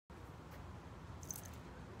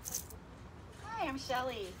I'm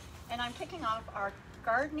Shelley, and I'm kicking off our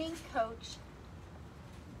Gardening Coach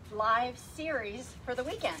live series for the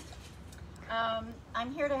weekend.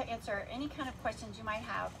 I'm here to answer any kind of questions you might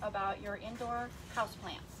have about your indoor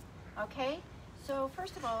houseplants. Okay, so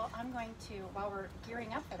first of all, I'm going to, while we're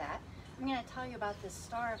gearing up for that, I'm going to tell you about this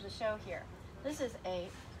star of the show here. This is a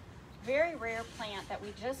very rare plant that we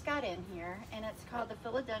just got in here, and it's called the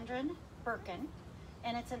philodendron Birkin,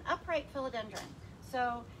 and it's an upright philodendron.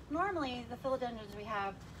 So normally the philodendrons we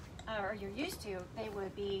have, or you're used to, they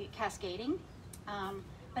would be cascading,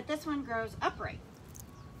 but this one grows upright.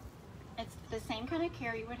 It's the same kind of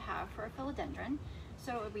care you would have for a philodendron.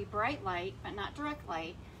 So it would be bright light, but not direct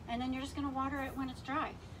light, and then you're just going to water it when it's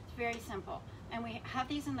dry. It's very simple. And we have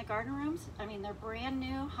these in the garden rooms. I mean, they're brand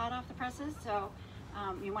new, hot off the presses, so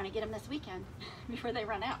you want to get them this weekend before they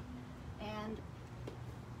run out. And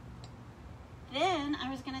then I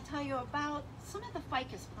was going to tell you about some of the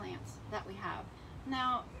ficus plants that we have.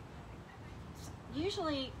 Now,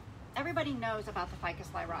 usually everybody knows about the ficus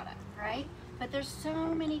lyrata, right? But there's so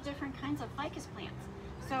many different kinds of ficus plants.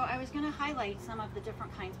 So I was going to highlight some of the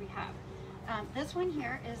different kinds we have. This one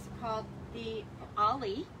here is called the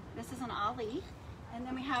Ali. This is an Ali. And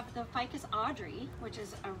then we have the ficus Audrey, which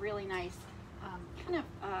is a really nice kind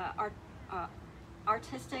of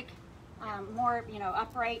artistic, more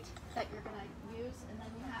upright that you're going to use. And then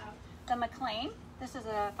we have the McLean. This is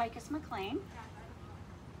a ficus McLean.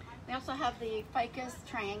 We also have the ficus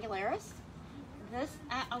triangularis. This,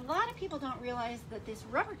 a lot of people don't realize that this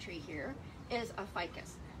rubber tree here is a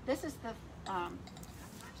ficus. This is the,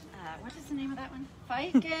 what is the name of that one?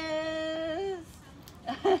 Ficus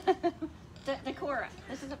decora.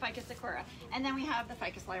 This is a ficus decora. And then we have the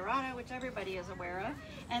ficus lyrata, which everybody is aware of.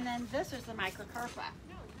 And then this is the microcarpa.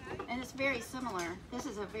 And it's very similar. This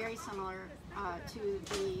is a very similar to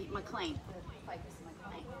the McLean, the ficus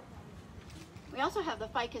McLean. We also have the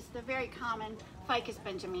ficus, the very common ficus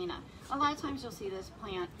benjamina. A lot of times you'll see this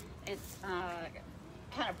plant, it's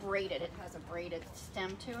kind of braided. It has a braided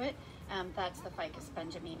stem to it. That's the ficus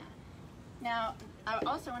benjamina. Now, I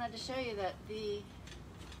also wanted to show you that the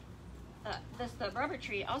rubber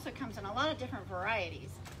tree also comes in a lot of different varieties.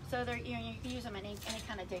 So you can use them in any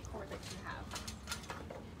kind of decor that you have.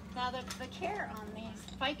 Now the care on these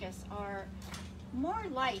ficus are more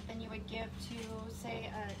light than you would give to,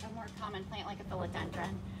 say, a more common plant like a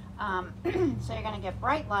philodendron. So you're going to get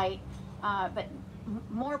bright light, but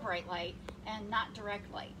more bright light and not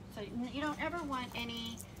direct light. So you don't ever want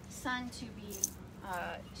any sun to be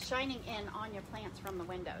shining in on your plants from the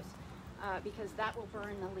windows because that will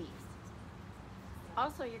burn the leaves.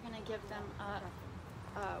 Also, you're going to give them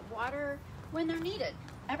water when they're needed.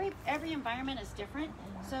 Every environment is different,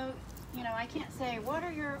 so I can't say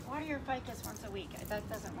water your ficus once a week. That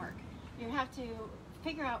doesn't work. You have to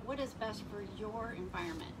figure out what is best for your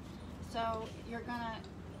environment. So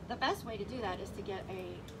the best way to do that is to get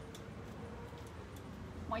a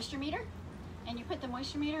moisture meter, and you put the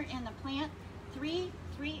moisture meter in the plant, three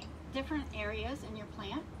different areas in your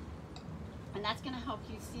plant, and that's going to help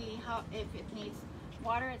you see how, if it needs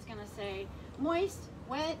water, it's going to say moist,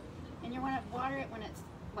 wet, and you want to water it when it's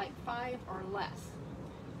like 5 or less.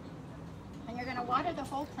 And you're going to water the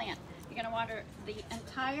whole plant. You're going to water the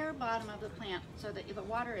entire bottom of the plant so that the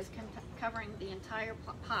water is covering the entire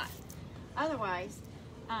pot. Otherwise,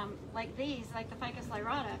 like these, like the ficus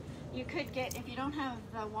lyrata, you could get, if you don't have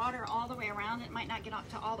the water all the way around, it might not get up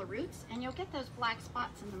to all the roots, and you'll get those black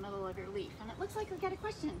spots in the middle of your leaf. And it looks like we got a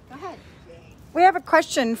question. Go ahead. We have a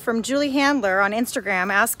question from Julie Handler on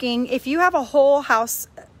Instagram asking, if you have a whole house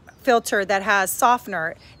filter that has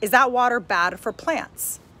softener, is that water bad for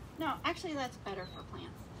plants? No, actually that's better for plants.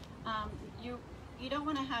 You don't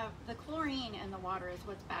want to have, the chlorine in the water is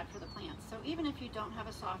what's bad for the plants. So even if you don't have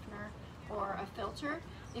a softener or a filter,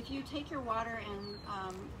 if you take your water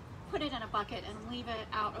and put it in a bucket and leave it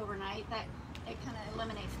out overnight, it kind of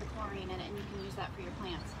eliminates the chlorine in it, and you can use that for your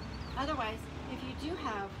plants. Otherwise, if you do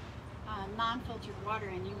have non-filtered water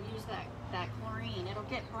and you use that chlorine, it'll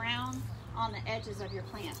get brown on the edges of your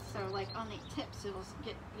plant. So like on the tips,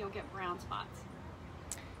 you'll get brown spots.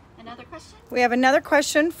 Another question? We have another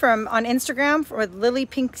question on Instagram with Lily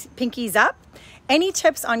Pinkies Up. Any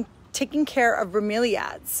tips on taking care of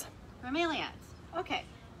bromeliads? Bromeliads. Okay,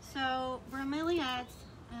 so bromeliads,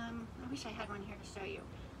 I wish I had one here to show you.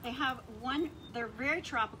 They have they're very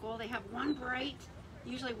tropical. They have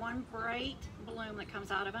usually one bright bloom that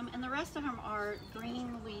comes out of them, and the rest of them are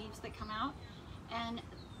green leaves that come out. And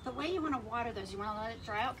the way you want to water those, you want to let it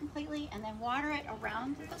dry out completely and then water it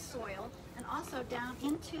around the soil and also down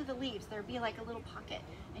into the leaves. There'll be like a little pocket,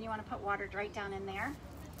 and you want to put water right down in there.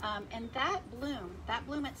 And that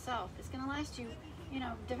bloom itself is going to last you,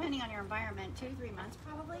 depending on your environment, 2 to 3 months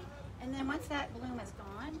probably. And then once that bloom is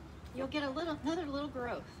gone, you'll get another little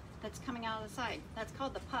growth that's coming out of the side. That's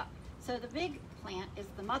called the pup. So the big plant is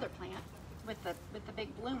the mother plant with the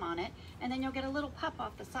big bloom on it, and then you'll get a little pup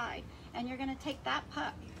off the side. And you're going to take that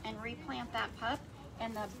pup and replant that pup,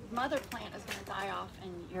 and the mother plant is going to die off,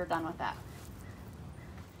 and you're done with that.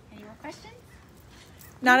 Any more questions?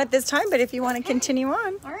 Not at this time, but if you want to continue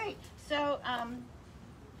on. All right. So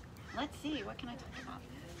let's see. What can I talk about?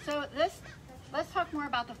 So let's talk more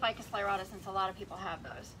about the ficus lyrata, since a lot of people have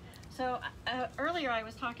those. So earlier I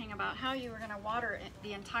was talking about how you were going to water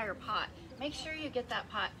the entire pot. Make sure you get that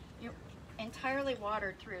pot entirely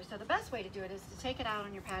watered through. So the best way to do it is to take it out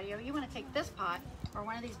on your patio. You want to take this pot or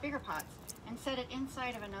one of these bigger pots and set it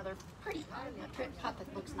inside of another pretty pot, a pot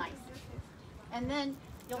that looks nice. And then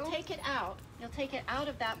you'll take it out. You'll take it out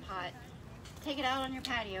of that pot, take it out on your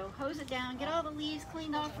patio, hose it down, get all the leaves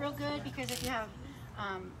cleaned off real good, because if you have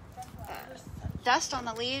dust on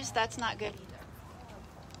the leaves, that's not good either.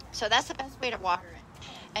 So that's the best way to water it.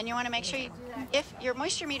 And you want to make sure you do that if your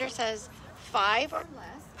moisture meter says 5 or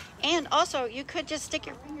less. And also, you could just stick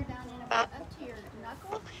your finger down in about up to your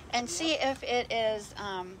knuckle and see if it is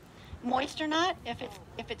moist or not. If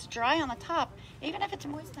it's dry on the top, even if it's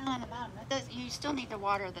moist down on the bottom, you still need to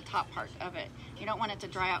water the top part of it. You don't want it to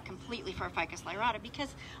dry out completely for a ficus lyrata,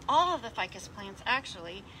 because all of the ficus plants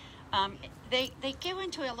actually, they go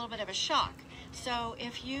into a little bit of a shock. So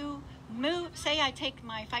if you say I take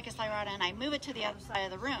my ficus lyrata and I move it to the other side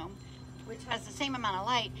of the room, which has the same amount of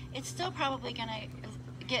light, it's still probably going to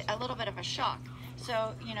get a little bit of a shock.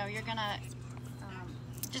 So, you're going to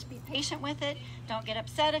just be patient with it. Don't get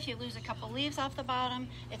upset if you lose a couple leaves off the bottom.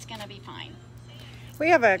 It's going to be fine. We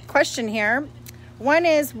have a question here. One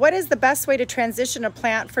is, what is the best way to transition a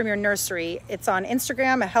plant from your nursery? It's on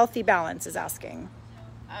Instagram. A Healthy Balance is asking.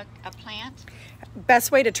 A plant?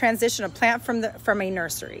 Best way to transition a plant from a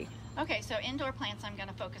nursery. Okay, so indoor plants, I'm going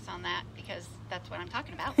to focus on that because that's what I'm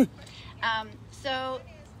talking about. So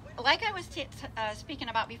like I was speaking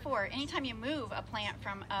about before, anytime you move a plant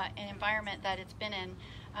from an environment that it's been in,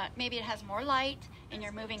 maybe it has more light and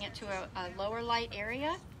you're moving it to a lower light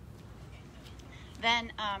area,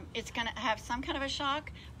 then it's going to have some kind of a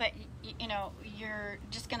shock, but you're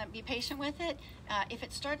just going to be patient with it. If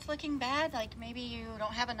it starts looking bad, like maybe you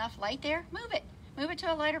don't have enough light there, move it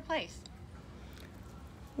to a lighter place.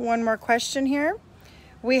 One more question here.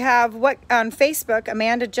 We have on Facebook,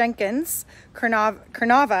 Amanda Jenkins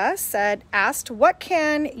Karnava asked, what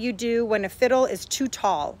can you do when a fiddle is too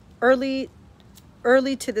tall, early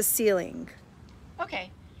to the ceiling?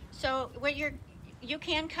 Okay, so you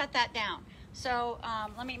can cut that down. So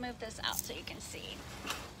let me move this out so you can see.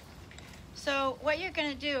 So what you're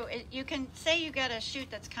going to do is, you can say you got a shoot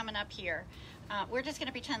that's coming up here. We're just going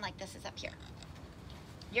to pretend like this is up here.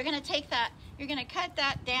 You're going to take that, you're going to cut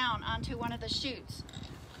that down onto one of the shoots.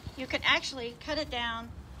 You could actually cut it down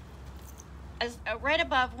as right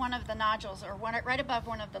above one of the nodules, or right above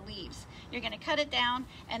one of the leaves. You're going to cut it down,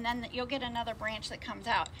 and then you'll get another branch that comes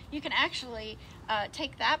out. You can actually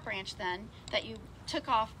take that branch then that you took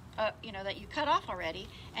off, that you cut off already,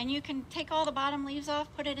 and you can take all the bottom leaves off,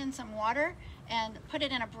 put it in some water, and put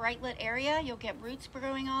it in a bright lit area. You'll get roots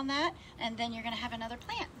growing on that, and then you're going to have another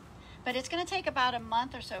plant. But it's going to take about a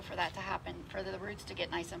month or so for that to happen, for the roots to get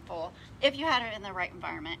nice and full, if you had it in the right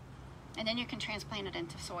environment. And then you can transplant it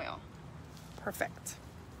into soil. Perfect.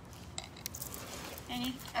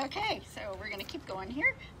 Okay, so we're going to keep going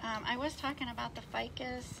here. I was talking about the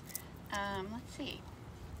ficus. Let's see.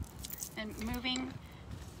 And moving.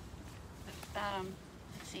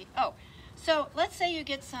 Let's see. Oh, so let's say you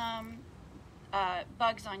get some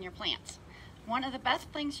bugs on your plants. One of the best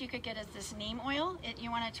things you could get is this neem oil.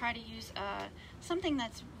 You want to try to use something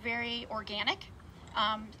that's very organic.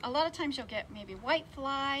 A lot of times you'll get maybe white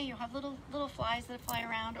fly, you'll have little flies that fly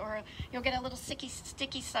around, or you'll get a little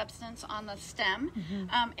sticky substance on the stem.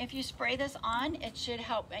 Mm-hmm. If you spray this on, it should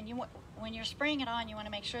help. And when you're spraying it on, you want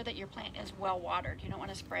to make sure that your plant is well watered. You don't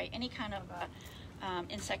want to spray any kind of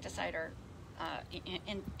insecticide or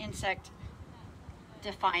insect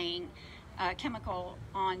defying chemical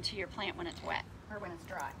onto your plant when it's wet or when it's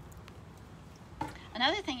dry.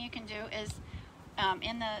 Another thing you can do is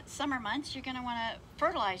in the summer months, you're going to want to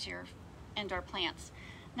fertilize your indoor plants.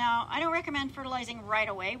 Now, I don't recommend fertilizing right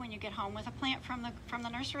away when you get home with a plant from the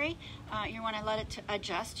nursery. You want to let it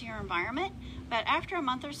adjust to your environment. But after a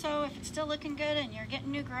month or so, if it's still looking good and you're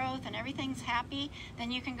getting new growth and everything's happy, then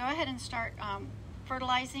you can go ahead and start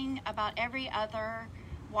fertilizing about every other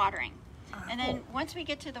watering. And then once we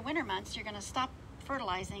get to the winter months, you're going to stop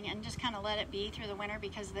fertilizing and just kind of let it be through the winter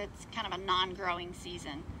because it's kind of a non-growing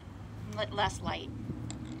season, less light.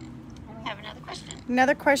 And we have another question.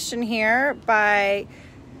 Another question here by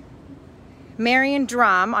Marion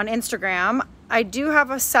Drum on Instagram. I do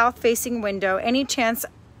have a south-facing window. Any chance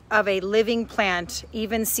of a living plant,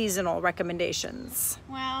 even seasonal recommendations?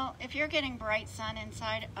 Well, if you're getting bright sun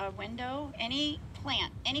inside a window, any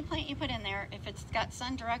plant you put in there, if it's got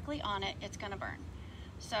sun directly on it, it's going to burn.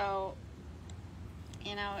 So,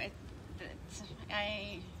 you know,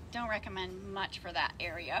 I don't recommend much for that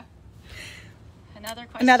area.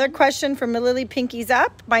 Another question from Lily Pinky's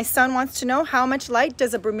Up. My son wants to know, how much light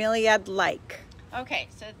does a bromeliad like? Okay,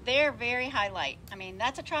 so they're very high light. I mean,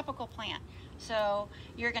 that's a tropical plant. So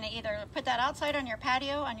you're going to either put that outside on your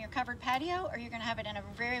patio, on your covered patio, or you're going to have it in a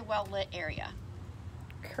very well lit area.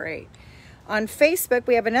 Great. On Facebook,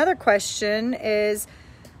 we have another question is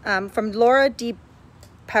from Laura Di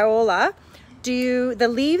Paola. Do the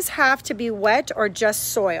leaves have to be wet or just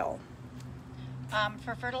soil?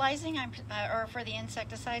 For fertilizing, or for the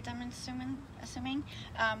insecticides, I'm assuming,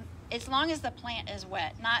 as long as the plant is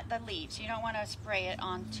wet, not the leaves. You don't want to spray it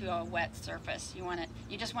onto a wet surface. You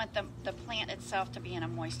just want the plant itself to be in a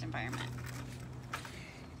moist environment.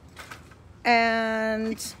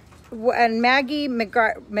 And Maggie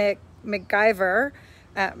McGyver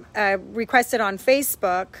requested on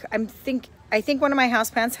Facebook, I think one of my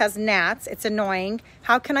houseplants has gnats. It's annoying.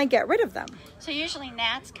 How can I get rid of them? So usually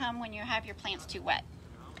gnats come when you have your plants too wet.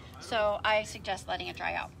 So I suggest letting it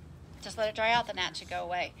dry out. Just let it dry out, the gnat should go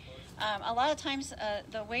away. A lot of times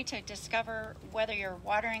the way to discover whether you're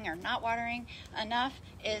watering or not watering enough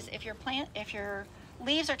is if your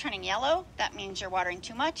leaves are turning yellow, that means you're watering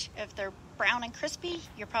too much. If they're brown and crispy,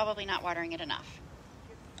 you're probably not watering it enough.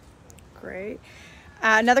 Great.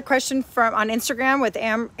 Another question on Instagram with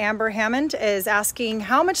Amber Hammond is asking,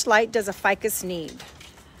 how much light does a ficus need?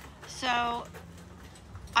 So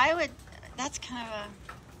that's kind of a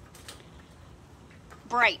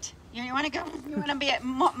bright. You want to be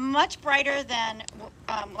much brighter than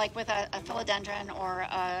like with a philodendron or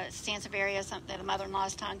a sansevieria, something, the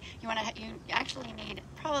mother-in-law's tongue. You actually need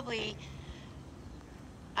probably,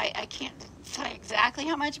 I can't tell you exactly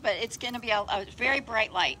how much, but it's going to be a very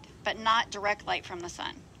bright light, but not direct light from the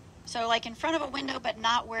sun. So like in front of a window, but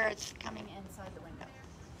not where it's coming inside the window.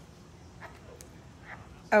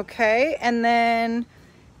 Okay, and then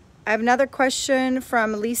I have another question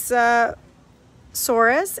from Lisa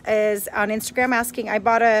Soros is on Instagram asking, I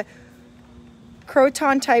bought a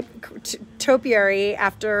croton type topiary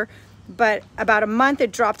but about a month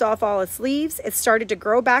it dropped off all its leaves. It started to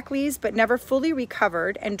grow back leaves but never fully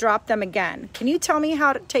recovered and dropped them again. Can you tell me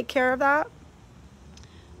how to take care of that?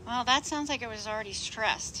 Well, that sounds like it was already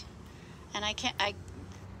stressed. And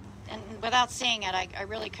and without seeing it, I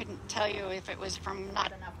really couldn't tell you if it was from not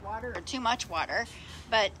enough water or too much water.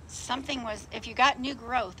 But if you got new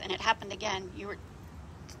growth and it happened again,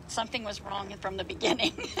 something was wrong from the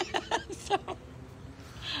beginning. So.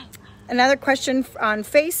 Another question on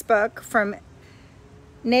Facebook from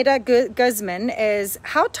Neda Guzman is,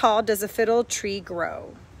 how tall does a fiddle tree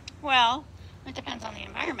grow? Well, it depends on the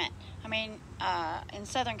environment. I mean, in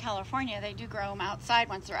Southern California, they do grow them outside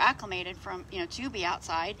once they're acclimated to be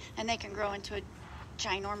outside, and they can grow into a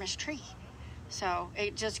ginormous tree. So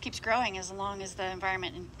it just keeps growing as long as the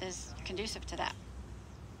environment is conducive to that.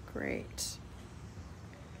 Great.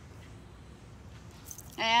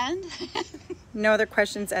 And? No other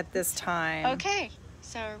questions at this time. Okay,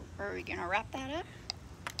 so are we going to wrap that up?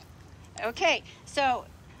 Okay, so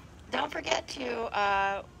don't forget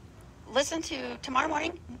to listen to tomorrow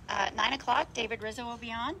morning at 9 o'clock. David Rizzo will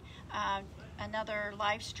be on another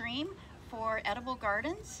live stream for Edible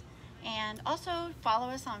Gardens. And also follow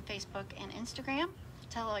us on Facebook and Instagram.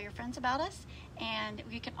 Tell all your friends about us. And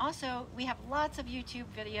we have lots of YouTube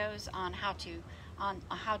videos on how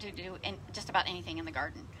to do just about anything in the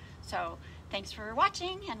garden. So thanks for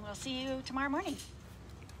watching, and we'll see you tomorrow morning.